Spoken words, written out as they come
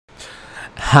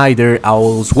Hi there,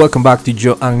 owls. Welcome back to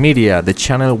JoanMedia, the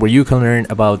channel where you can learn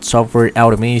about software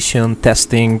automation,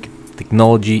 testing,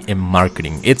 technology, and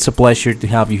marketing. It's a pleasure to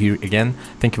have you here again.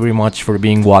 Thank you very much for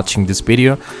watching this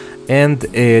video. And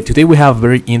today we have a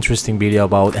very interesting video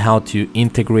about how to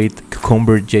integrate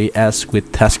Cucumber.js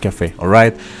with TestCafe. All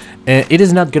right. It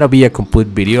is not gonna be a complete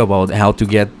video about how to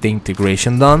get the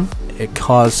integration done,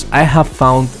 because I have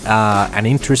found an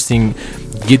interesting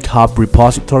GitHub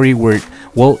repository where,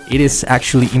 well, it is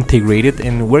actually integrated,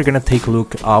 and we're gonna take a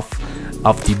look of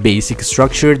the basic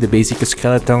structure, the basic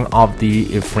skeleton of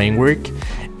the framework,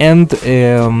 and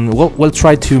we'll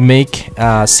try to make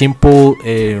a simple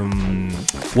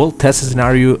test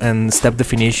scenario and step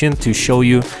definition to show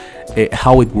you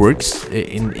how it works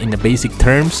in the basic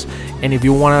terms. And if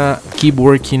you want to keep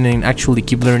working and actually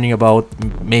keep learning about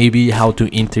maybe how to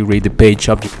integrate the page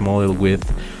object model with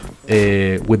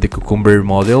the Cucumber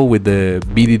model, with the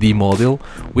BDD model,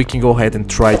 we can go ahead and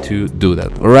try to do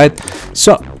that. All right,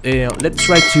 so let's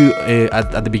try to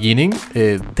at the beginning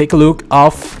take a look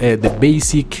of the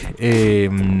basic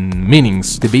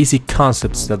meanings, the basic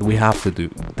concepts that we have to do,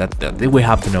 that we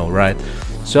have to know, right?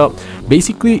 So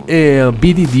basically,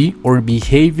 BDD, or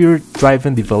behavior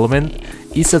driven development,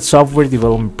 is a software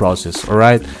development process. All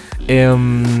right.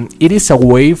 It is a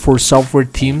way for software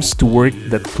teams to work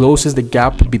that closes the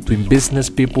gap between business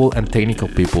people and technical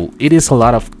people. It is a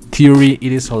lot of theory,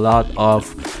 it is a lot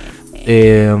of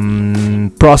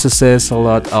processes, a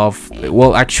lot of,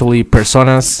 well, actually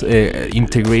personas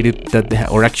integrated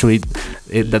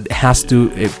that has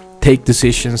to take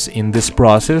decisions in this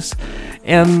process,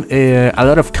 and a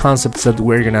lot of concepts that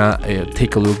we're gonna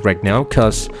take a look right now,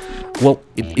 because, well,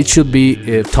 it should be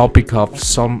a topic of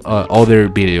some other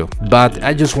video. But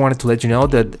I just wanted to let you know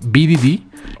that BDD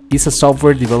is a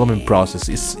software development process.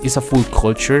 It's a full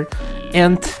culture,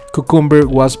 and Cucumber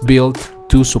was built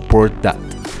to support that.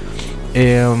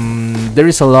 There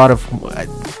is a lot of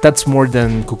that's more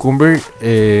than Cucumber,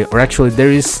 or actually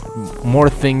there is more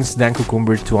things than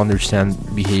Cucumber to understand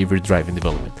behavior driven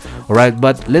development. All right,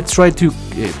 but let's try to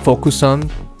focus on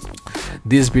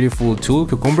this beautiful tool,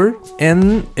 Cucumber.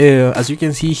 And as you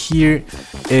can see here,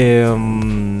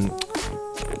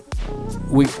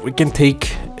 we can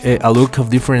take a look of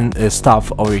different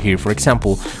stuff over here. For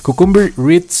example, Cucumber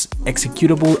reads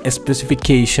executable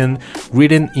specification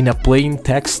written in a plain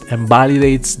text and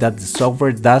validates that the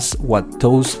software does what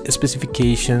those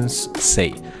specifications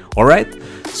say. All right,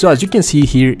 so as you can see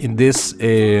here in this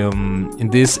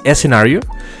scenario,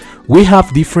 we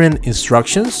have different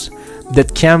instructions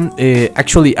that can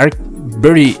actually are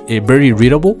very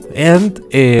readable, and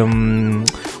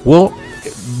well,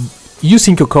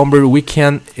 using Cucumber we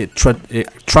can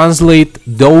translate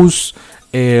those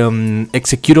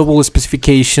executable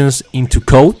specifications into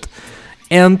code,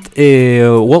 and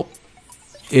well,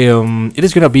 it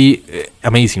is gonna be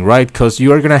amazing, right? Because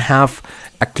you are gonna have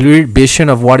a clear vision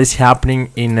of what is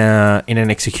happening in an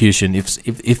execution.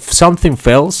 If something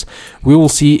fails, we will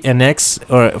see an X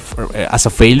as a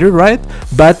failure, right?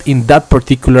 But in that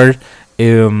particular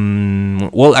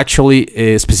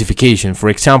specification, for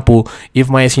example, if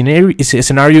my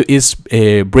scenario is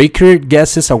breaker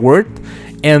guesses a word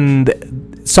and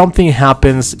something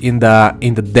happens in the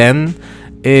then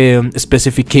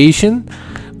specification,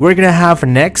 we're gonna have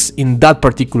an X in that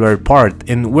particular part,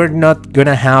 and we're not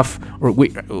gonna have, or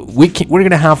we're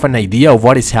gonna have an idea of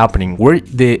what is happening, where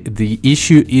the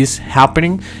issue is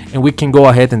happening, and we can go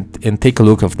ahead and take a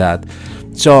look of that.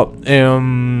 So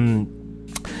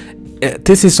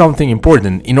this is something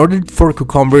important. In order for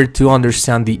Cucumber to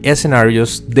understand the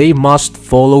scenarios, they must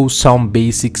follow some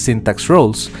basic syntax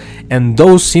rules, and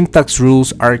those syntax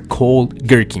rules are called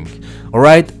Gherkin. All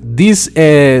right, this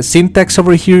syntax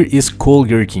over here is called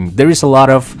Gherkin. There is a lot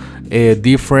of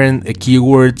different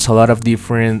keywords, a lot of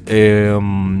different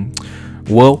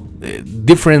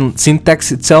different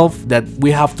syntax itself that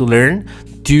we have to learn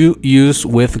to use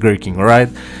with Gherkin. All right,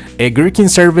 Gherkin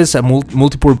serves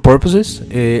multiple purposes: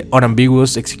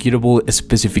 unambiguous executable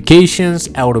specifications,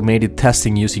 automated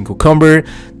testing using Cucumber,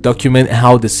 document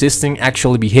how the system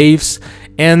actually behaves,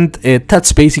 and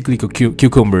that's basically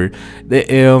Cucumber.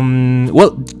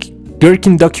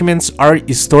 Gherkin documents are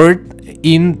stored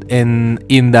in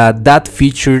that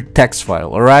feature text file.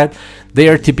 All right, they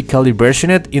are typically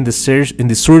versioned in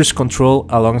the source control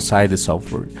alongside the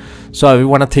software. So if you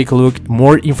want to take a look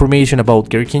more information about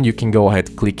Gherkin, you can go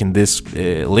ahead, click in this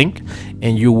link,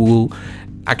 and you will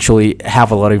actually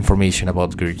have a lot of information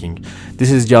about Gherkin.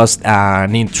 This is just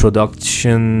an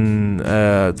introduction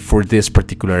for this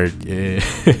particular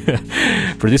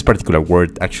for this particular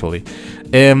word, actually.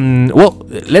 Well,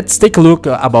 let's take a look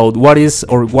about what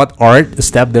are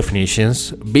step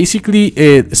definitions. Basically,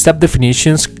 step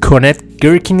definitions connect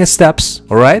Gherkin steps,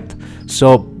 all right?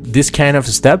 So this kind of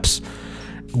steps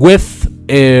with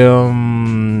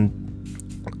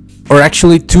or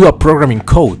actually to a programming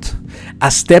code. A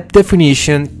step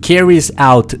definition carries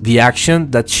out the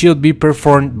action that should be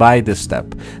performed by the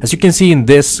step. As you can see in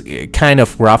this kind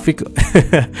of graphic,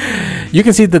 you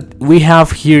can see that we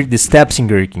have here the steps in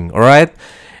Gherkin, all right?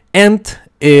 And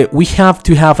we have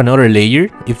to have another layer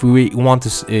if we want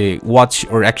to watch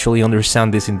or actually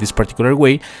understand this in this particular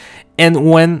way. And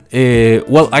when,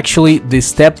 well, actually the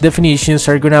step definitions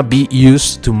are gonna be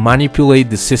used to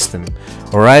manipulate the system,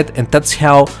 all right? And that's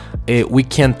how we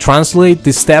can translate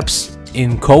the steps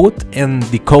in code, and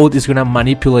the code is gonna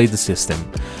manipulate the system.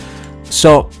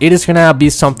 So it is gonna be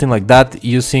something like that,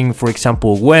 using, for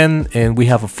example, when, and we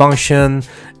have a function,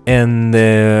 and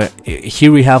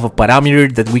here we have a parameter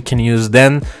that we can use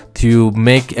then to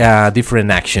make a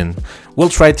different action. We'll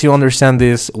try to understand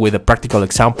this with a practical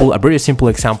example, a very simple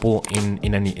example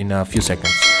in a few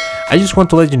seconds. I just want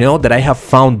to let you know that I have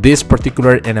found this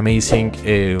particular and amazing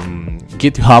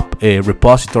GitHub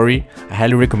repository. I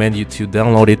highly recommend you to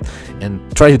download it and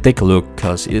try to take a look,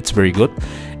 because it's very good.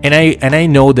 And I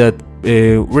know that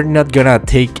we're not gonna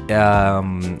take a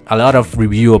lot of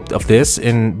review of this,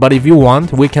 but if you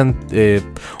want, we can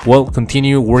well,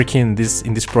 continue working in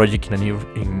this project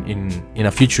in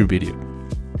a future video.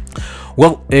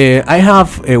 Well, I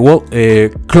have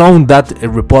cloned that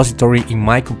repository in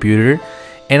my computer,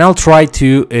 and I'll try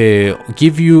to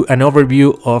give you an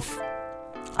overview of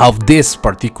this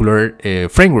particular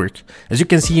framework. As you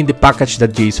can see in the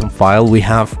package.json file, we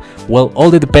have, well, all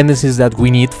the dependencies that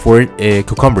we need for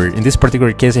Cucumber. In this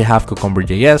particular case, I have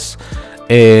Cucumber.js.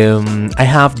 I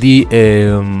have the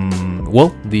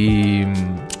well, the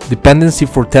dependency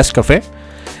for TestCafe,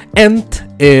 and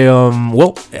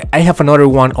well, I have another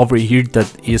one over here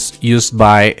that is used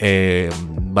by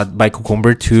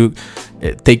Cucumber to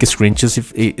take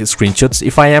screenshots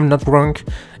if I am not wrong.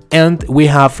 And we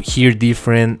have here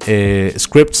different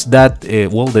scripts that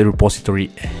well, the repository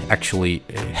actually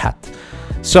had.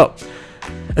 So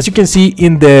as you can see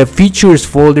in the features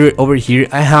folder over here,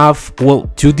 I have, well,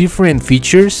 2 different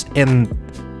features and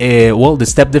well, the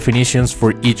step definitions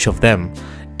for each of them.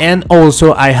 And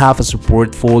also I have a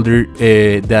support folder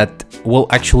that will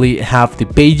actually have the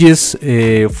pages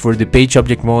for the page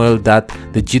object model that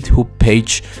the GitHub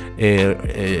page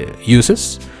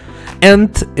uses,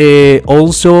 and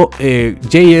also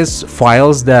JS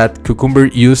files that Cucumber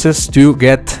uses to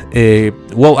get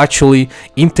well, actually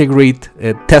integrate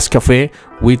TestCafe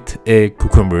with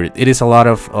Cucumber. It is a lot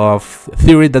of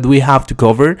theory that we have to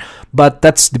cover, but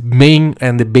that's the main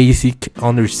and the basic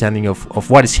understanding of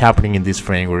what is happening in this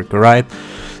framework, all right?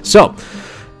 So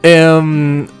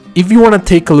if you want to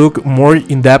take a look more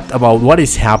in depth about what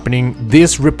is happening,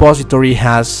 this repository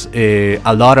has a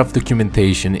lot of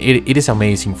documentation. It is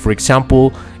amazing. For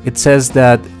example, it says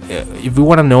that if we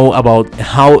want to know about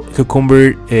how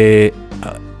Cucumber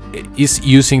is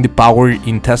using the power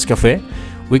in TestCafe,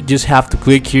 we just have to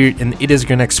click here, and it is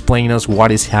going to explain us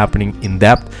what is happening in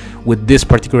depth with these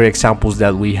particular examples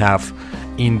that we have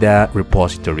in the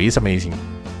repository. It's amazing.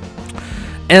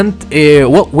 And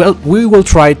well, we will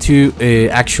try to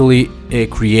actually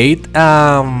create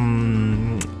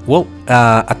well,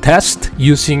 a test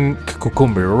using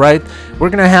Cucumber, right? We're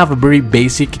gonna have a very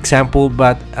basic example,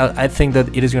 but I think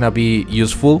that it is gonna be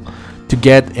useful to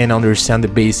get and understand the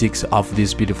basics of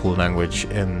this beautiful language,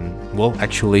 and well,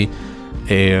 actually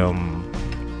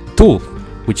tool,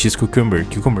 which is Cucumber,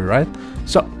 right?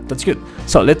 So that's good.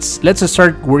 So let's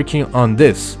start working on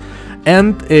this.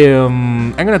 And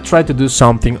I'm gonna try to do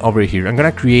something over here. I'm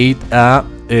gonna create a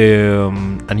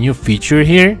new feature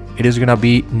here. It is gonna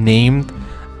be named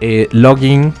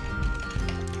logging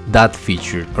that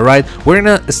feature. All right, we're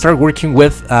gonna start working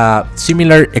with a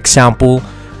similar example,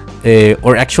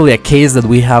 or actually a case that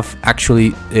we have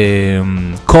actually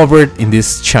covered in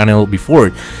this channel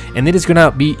before, and it is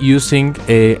gonna be using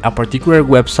a particular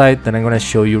website that I'm gonna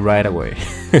show you right away.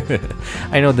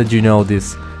 I know that you know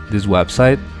this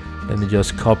website. Let me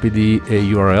just copy the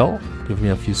URL. Give me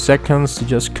a few seconds to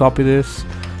just copy this,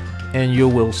 and you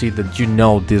will see that you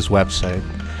know this website.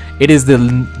 It is the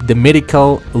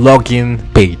medical login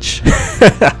page.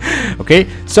 Okay,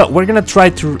 so we're gonna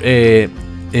try to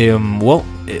well,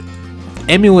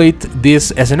 emulate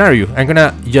this scenario. I'm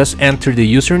gonna just enter the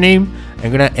username.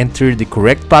 I'm gonna enter the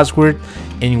correct password,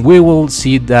 and we will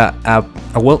see that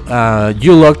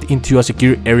you logged into a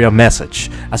secure area message,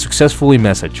 a successfully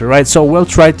message. All right, so we'll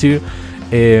try to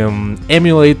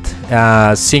emulate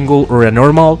a single or a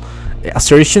normal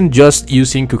assertion just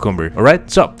using Cucumber. All right,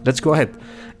 so let's go ahead.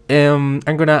 I'm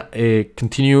gonna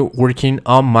continue working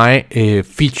on my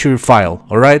feature file.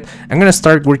 All right, I'm gonna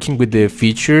start working with the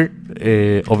feature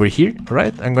over here. All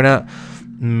right, I'm gonna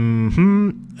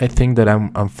I think that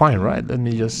I'm fine, right? Let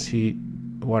me just see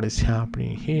what is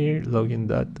happening here. Login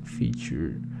that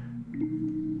feature.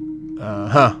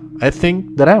 I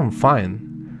think that I'm fine.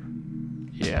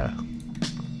 Yeah,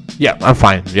 I'm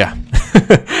fine. Yeah.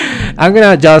 I'm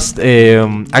gonna just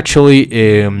actually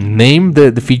name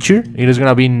the feature. It is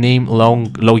gonna be name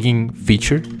login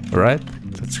feature. All right,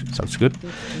 that sounds good.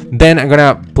 Then I'm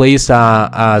gonna place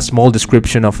a small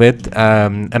description of it,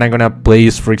 and I'm gonna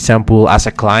place, for example, as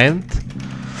a client,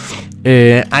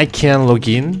 I can log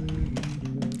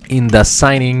in the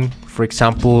signing, for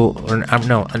example, or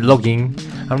no, login.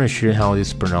 I'm not sure how this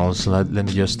is pronounced. Let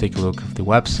me just take a look at the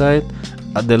website.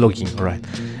 The login, all right.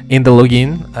 In the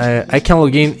login, I can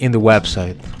log in the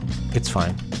website. It's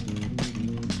fine.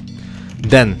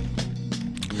 Then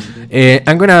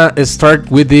I'm gonna start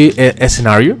with the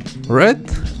scenario, right?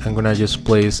 I'm gonna just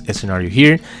place a scenario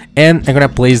here, and I'm gonna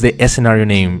place the scenario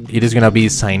name. It is gonna be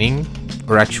signing,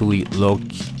 or actually log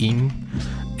in,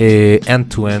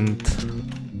 end-to-end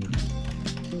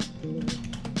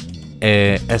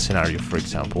scenario, for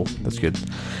example. That's good.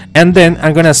 And then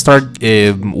I'm gonna start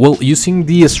using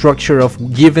the structure of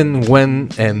given, when,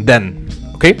 and then.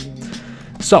 Okay,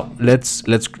 so let's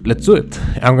do it.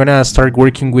 I'm gonna start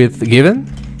working with given.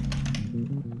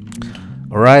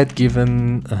 All right,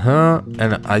 given,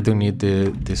 and I don't need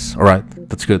this. All right,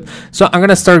 that's good. So I'm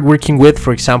gonna start working with,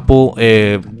 for example,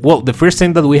 the first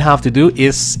thing that we have to do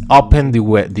is open the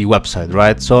website,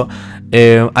 right? So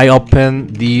I open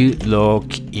the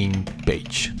login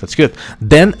page. That's good.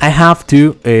 Then I have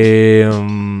to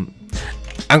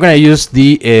I'm gonna use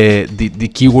the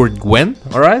keyword when.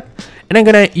 All right, and I'm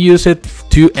gonna use it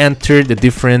to enter the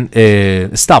different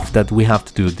stuff that we have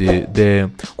to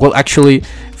do. Actually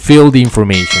fill the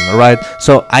information. All right,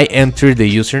 so I enter the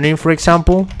username, for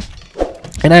example,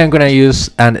 and I'm gonna use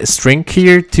a string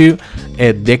here to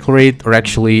decorate, or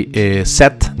actually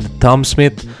set the Tom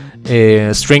Smith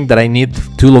string that I need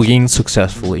to log in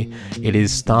successfully. It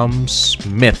is Tom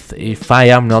Smith, if I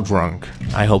am not wrong.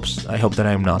 I hope that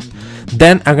I am not.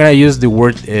 Then I'm gonna use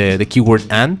the keyword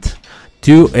and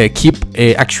to keep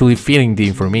actually filling the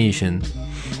information.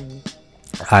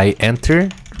 I enter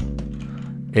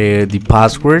the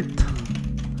password,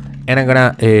 and I'm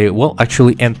gonna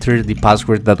actually enter the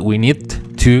password that we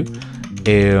need to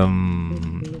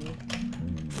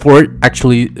for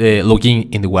actually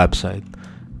logging in the website.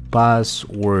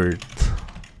 Password.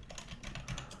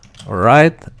 All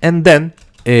right, and then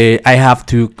I have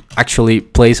to actually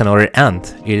place another and.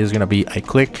 It is gonna be I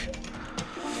click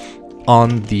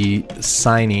on the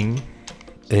signing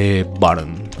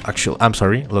button. Actually, I'm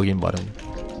sorry, login button.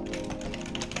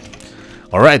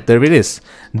 All right, there it is.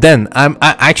 Then I'm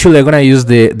gonna use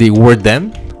the word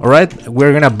then. All right,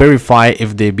 we're gonna verify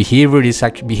if the behavior is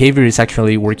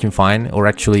actually working fine, or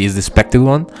actually is the expected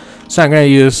one. So I'm gonna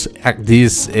use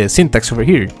this syntax over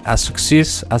here. A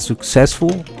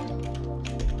successful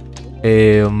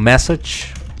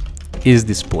message is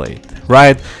displayed.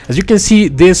 Right, as you can see,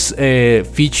 this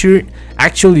feature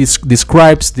actually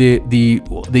describes the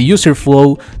user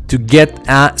flow to get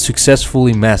a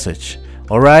successfully message.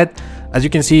 All right, as you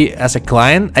can see, as a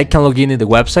client, I can log in the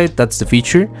website. That's the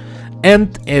feature,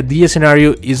 and the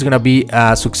scenario is gonna be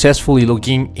successfully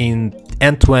logging in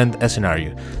end-to-end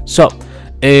scenario. So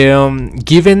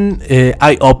given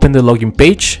I open the login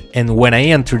page, and when I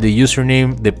enter the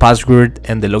username, the password,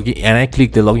 and the login, and I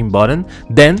click the login button,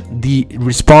 then the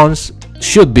response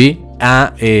should be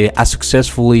a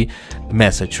successfully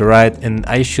message. All right, and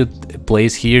I should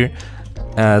place here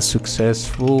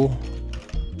successfully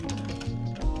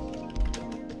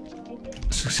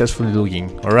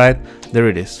logging. All right, there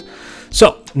it is.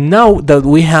 So now that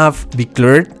we have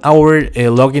declared our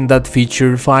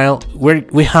login.feature file,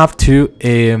 we have to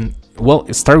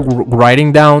start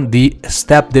writing down the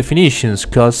step definitions,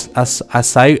 because as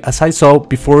I saw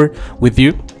before with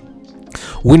you,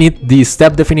 we need the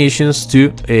step definitions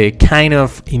to kind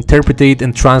of interpret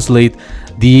and translate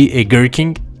the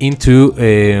Gherkin into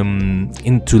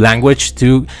language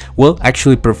to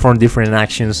actually perform different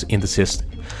actions in the system.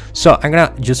 So I'm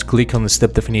gonna just click on the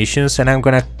step definitions, and I'm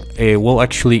gonna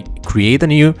actually create a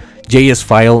new JS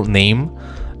file name,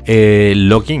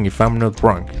 login, if I'm not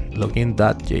wrong,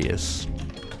 login.js.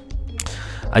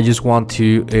 I just want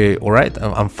to, all right,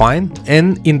 I'm fine.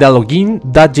 And in the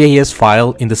login.js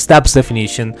file, in the steps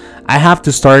definition, I have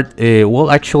to start,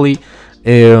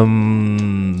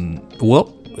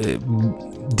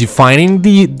 defining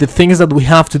the things that we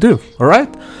have to do. All right.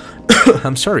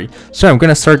 I'm sorry. So I'm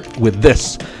gonna start with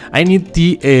this. I need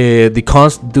the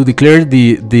const to declare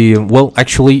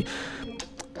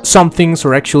some things,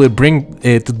 or actually bring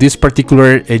to this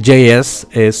particular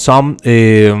JS some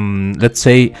let's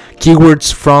say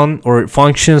keywords from or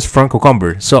functions from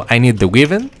Cucumber. So I need the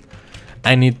given,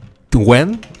 I need the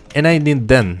when, and I need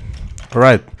then. All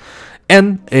right.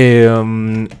 And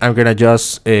I'm gonna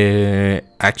just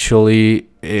actually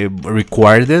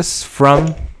require this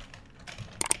from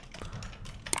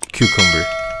Cucumber.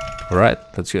 All right,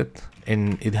 that's good.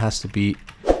 And it has to be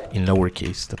in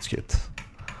lowercase. That's good.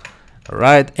 All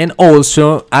right. And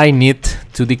also I need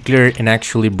to declare and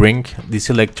actually bring the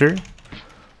selector.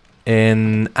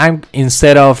 And I'm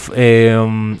instead of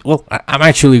I'm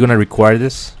actually gonna require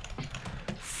this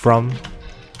from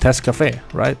TestCafe,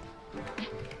 right?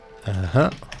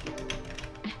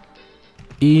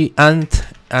 And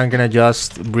I'm gonna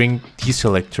just bring the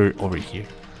selector over here.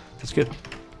 That's good.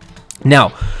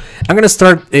 Now I'm gonna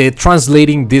start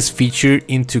translating this feature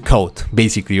into code,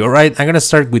 basically. All right, I'm gonna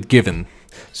start with given.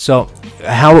 So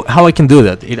how I can do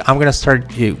that? I'm gonna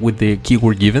start with the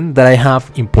keyword given that I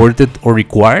have imported or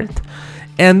required,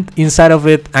 and inside of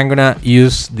it I'm gonna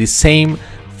use the same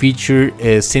feature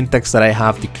syntax that I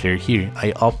have declared here.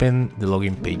 I open the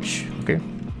login page, okay,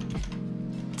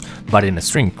 but in a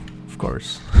string, of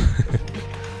course.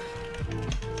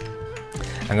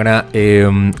 I'm gonna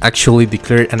actually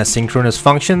declare an asynchronous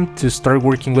function to start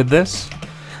working with this.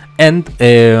 And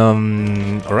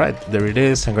all right, there it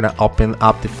is. I'm gonna open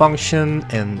up the function,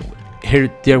 and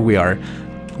there we are.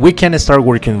 We can start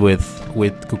working with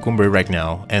Cucumber right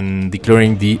now and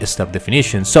declaring the step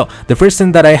definition. So the first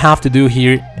thing that I have to do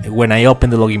here when I open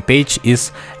the login page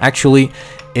is actually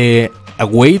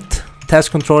await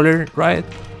test controller, right?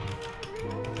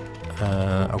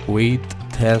 Await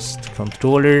test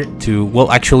controller to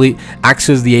actually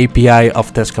access the API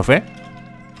of TestCafe.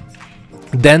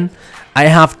 Then I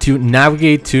have to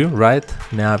navigate to,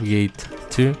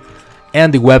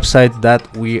 and the website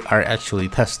that we are actually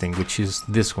testing, which is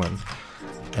this one.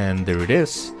 And there it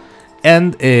is.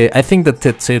 And I think that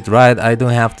that's it, right? I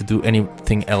don't have to do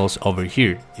anything else over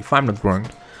here, if I'm not wrong.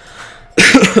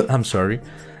 I'm sorry.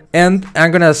 And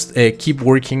I'm gonna keep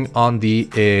working on the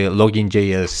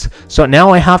login.js. So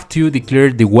now I have to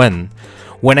declare the when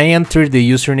I enter the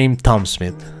username Tom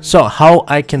Smith. So how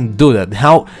I can do that?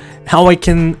 How I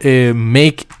can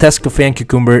make TestCafe and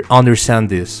Cucumber understand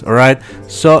this? All right.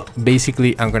 So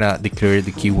basically, I'm gonna declare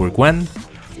the keyword when.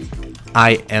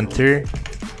 I enter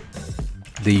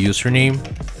the username,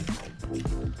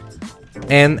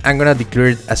 and I'm gonna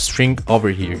declare a string over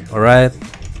here. All right.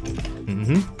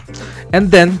 And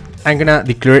then I'm gonna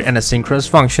declare an asynchronous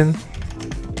function,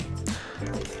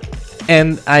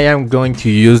 and I am going to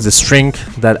use the string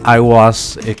that I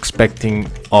was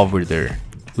expecting over there,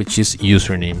 which is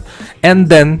username. And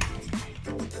then,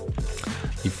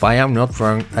 if I am not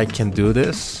wrong, I can do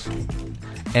this,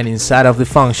 and inside of the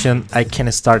function I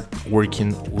can start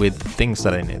working with things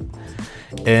that I need.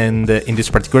 And in this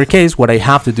particular case, what I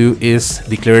have to do is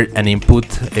declare an input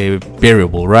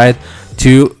variable, right,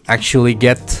 to actually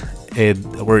get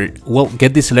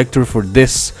get the selector for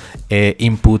this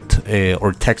input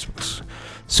or text box.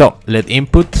 So let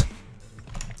input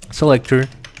selector,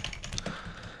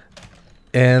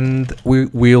 and we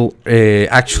will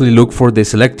actually look for the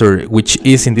selector, which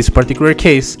is in this particular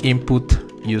case input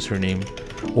username.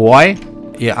 Why?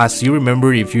 Yeah, as you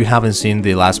remember, if you haven't seen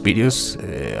the last videos,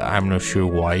 I'm not sure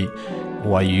why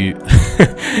you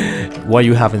why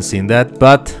you haven't seen that,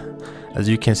 but as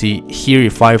you can see here,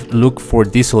 if I look for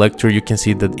this selector, you can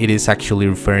see that it is actually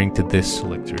referring to this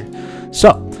selector.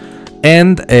 So,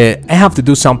 and I have to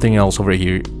do something else over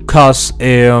here, because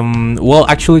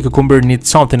actually Cucumber needs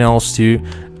something else to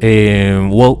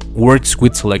works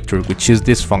with selector, which is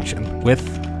this function with.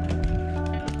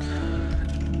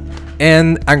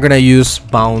 And I'm gonna use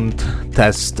bound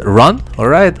test run. All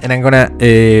right, and I'm gonna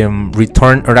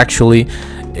return, or actually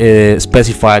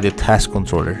specify the task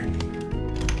controller.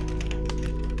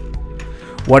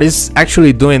 What is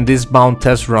actually doing this bound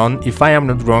test run, if I am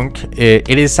not wrong, it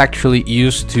is actually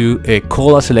used to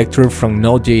call a selector from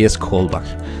Node.js callback,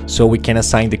 so we can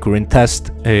assign the current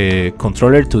test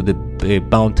controller to the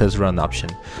bound test run option.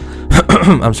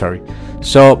 I'm sorry.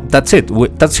 So that's it.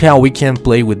 That's how we can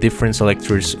play with different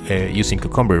selectors using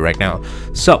Cucumber right now.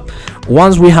 So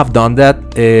once we have done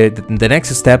that, the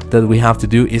next step that we have to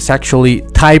do is actually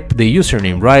type the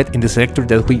username right in the selector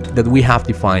that we have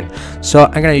defined. So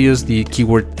I'm gonna use the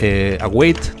keyword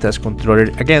await test controller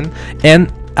again,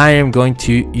 and I am going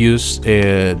to use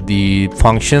the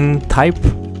function type,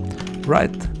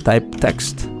 right? Type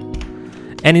text,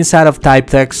 and inside of type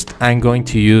text I'm going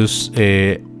to use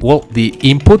well, the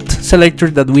input selector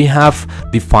that we have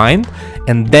defined,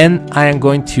 and then I am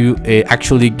going to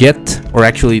actually get or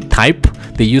actually type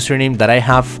the username that I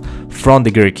have from the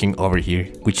Gherkin over here,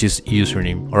 which is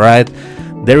username. All right,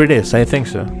 there it is. I think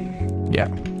so. Yeah.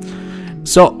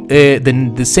 So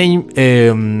then the same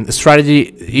strategy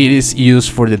it is used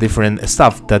for the different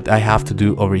stuff that I have to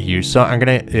do over here. So I'm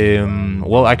gonna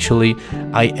well, actually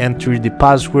I enter the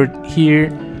password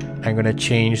here. I'm gonna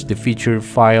change the feature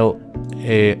file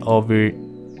over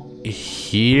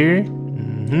here,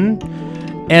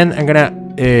 and I'm gonna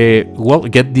well,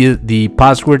 get the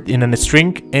password in a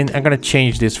string, and I'm gonna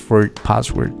change this for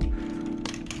password.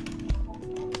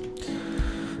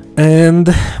 And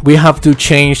we have to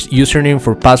change username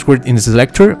for password in the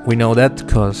selector. We know that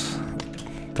because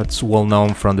that's well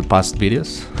known from the past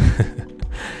videos.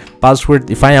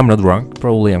 Password, if I am not wrong,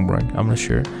 probably I'm wrong, I'm not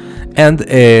sure. And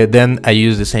then I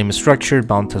use the same structure,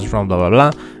 bound test run, blah blah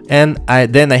blah, and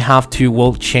then I have to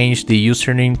well change the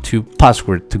username to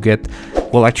password to get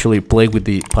well actually play with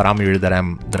the parameter that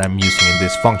I'm using in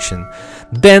this function.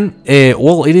 Then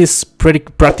well, it is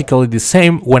practically the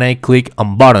same when I click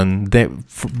on button.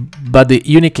 But the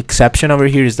unique exception over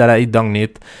here is that I don't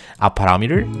need a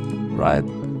parameter, right?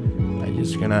 I'm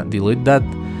just gonna delete that.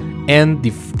 And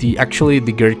actually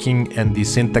the Gherkin and the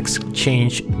syntax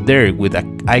change there with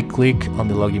I click on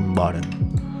the login button.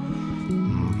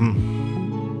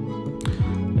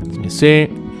 Let me see.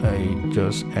 I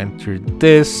just entered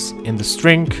this in the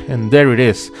string, and there it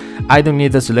is. I don't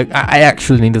need a select. I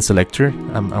actually need a selector.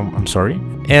 I'm sorry,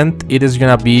 and it is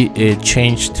gonna be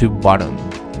changed to button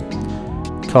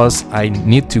because I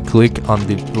need to click on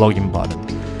the login button.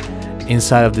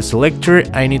 Inside of the selector,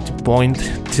 I need to point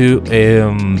to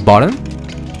button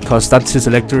because that's the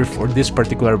selector for this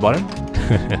particular button.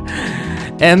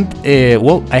 And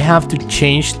well, I have to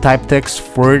change type text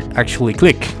for actually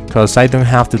click because I don't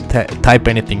have to type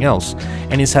anything else.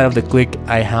 And inside of the click,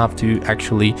 I have to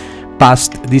actually pass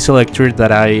the selector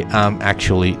that I am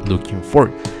actually looking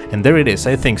for. And there it is,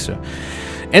 I think so.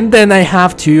 And then I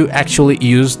have to actually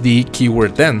use the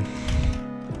keyword then.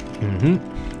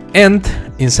 And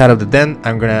inside of the then,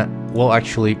 I'm gonna well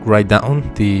actually write down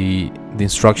the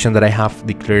instruction that I have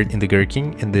declared in the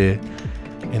Gherkin in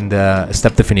the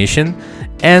step definition,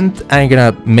 and I'm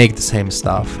gonna make the same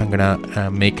stuff. I'm gonna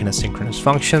make an asynchronous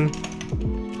function.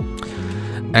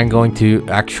 I'm going to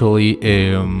actually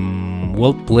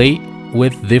well play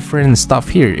with different stuff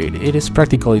here. It is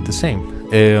practically the same.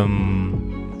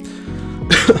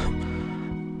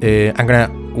 I'm gonna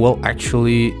well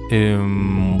actually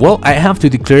well, I have to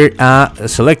declare a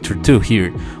selector too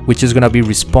here, which is gonna be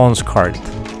response card.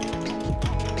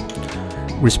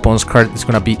 Response card is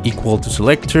gonna be equal to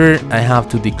selector. I have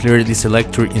to declare the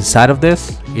selector inside of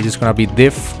this. It is gonna be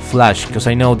diff flash because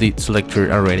I know the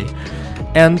selector already.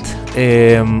 And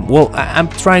well, I'm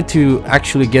trying to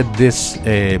actually get this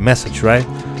message right.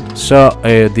 So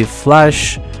the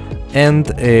flash,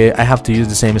 and I have to use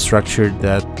the same structure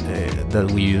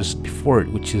that we used before,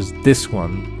 which is this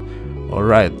one. All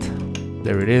right,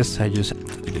 there it is. I just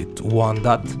delete one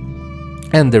dot,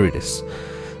 and there it is.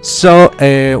 So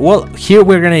well, here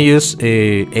we're gonna use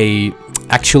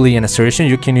actually an assertion.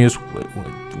 You can use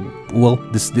well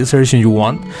this assertion you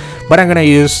want, but I'm gonna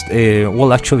use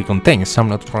well actually contains. I'm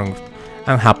not wrong.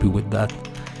 I'm happy with that.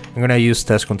 I'm gonna use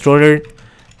test controller,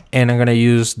 and I'm gonna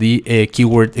use the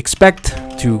keyword expect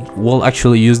to well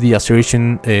actually use the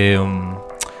assertion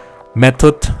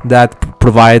method that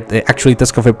actually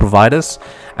TestCafe provide us.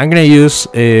 I'm gonna use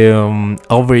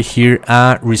over here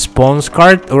a response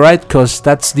card, all right, because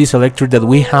that's the selector that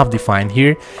we have defined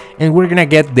here, and we're gonna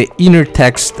get the inner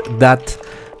text that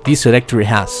this selector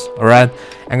has. All right,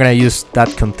 I'm gonna use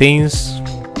that contains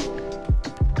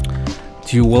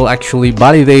to will actually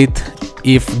validate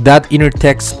if that inner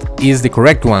text is the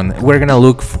correct one. We're gonna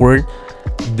look for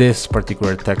this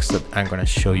particular text that I'm gonna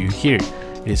show you here.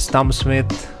 It is Tom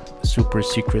Smith super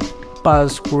secret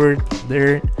password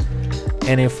there,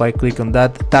 and if I click on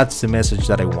that, that's the message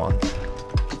that I want.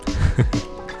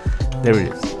 There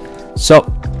it is. So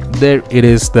there it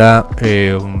is,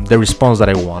 the response that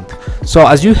I want. So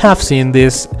as you have seen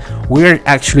this, we're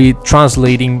actually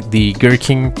translating the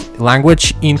Gherkin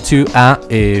language into a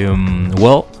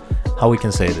well, how we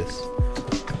can say this.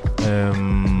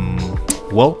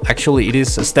 Well, actually, it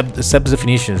is a step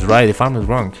definitions, right? If I'm not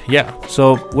wrong, yeah.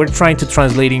 So we're trying to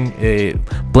translating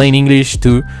plain English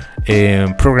to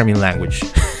programming language.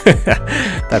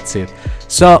 That's it.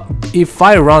 So if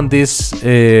I run this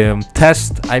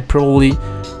test, I probably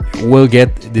will get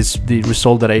the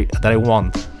result that I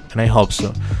want, and I hope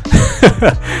so.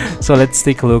 So let's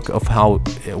take a look of how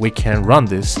we can run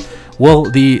this. Well,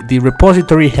 the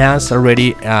repository has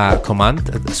already a command,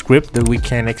 a script that we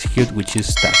can execute, which is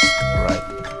test, right?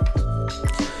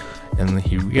 And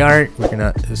here we are. We're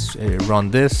gonna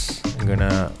run this. I'm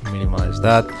gonna minimize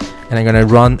that, and I'm gonna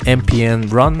run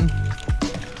npm run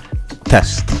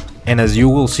test. And as you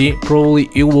will see, probably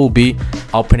it will be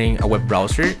opening a web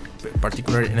browser,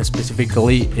 particularly and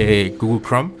specifically Google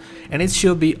Chrome, and it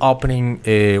should be opening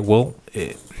the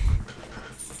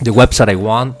website I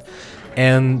want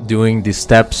and doing the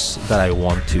steps that I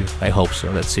want to. I hope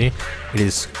so. Let's see. It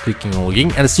is clicking on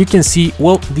login, and as you can see,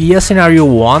 well, the scenario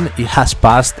 1, it has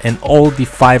passed, and all the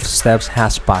 5 steps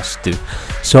has passed too.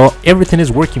 So everything is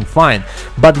working fine.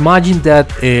 But imagine that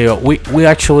we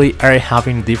actually are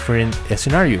having different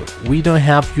scenario. We don't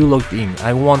have you logged in.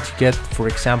 I want to get, for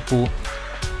example,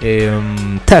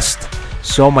 test.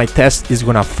 So my test is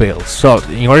gonna fail. So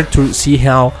in order to see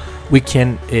how we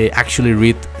can actually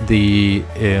read the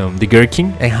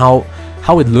Gherkin and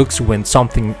how it looks when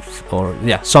something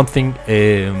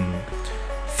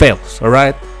fails. All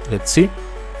right, let's see.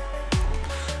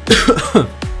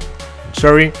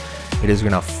 Sorry, it is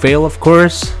gonna fail, of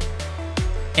course.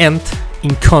 And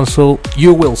in console,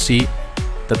 you will see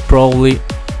that probably.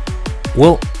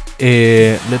 Well,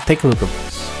 let's take a look at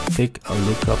this. Take a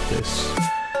look at this.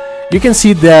 You can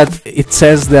see that it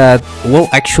says that, well,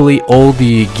 actually all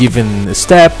the given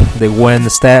step, the when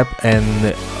step,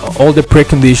 and all the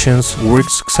preconditions work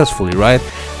successfully, right?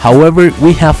 However,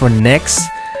 we have an X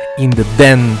in the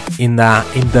then in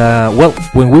the well,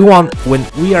 when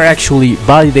we are actually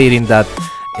validating that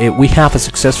we have a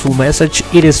successful message,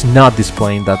 it is not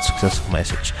displaying that successful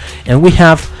message, and we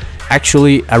have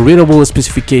actually a readable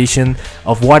specification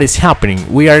of what is happening.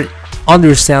 We are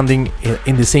understanding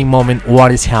in the same moment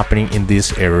what is happening in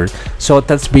this error. So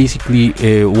that's basically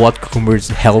what cucumbers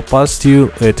help us to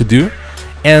do,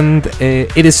 and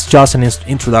it is just an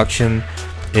introduction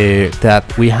that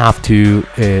we have to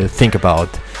think about.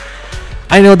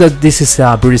 I know that this is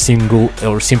a very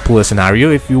simple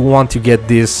scenario. If you want to get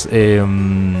this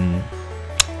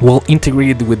well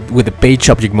integrated with the page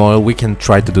object model, we can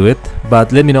try to do it,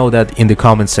 but let me know that in the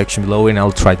comment section below, and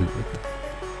I'll try to do it.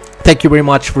 Thank you very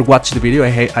much for watching the video.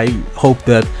 I hope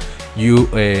that you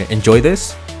enjoy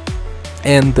this,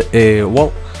 and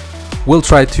well, we'll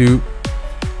try to.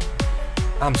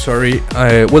 I'm sorry.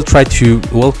 We'll try to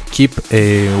keep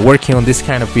working on this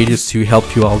kind of videos to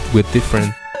help you out with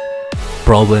different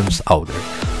problems out there.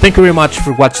 Thank you very much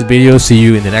for watching the video. See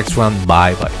you in the next one.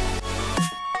 Bye bye.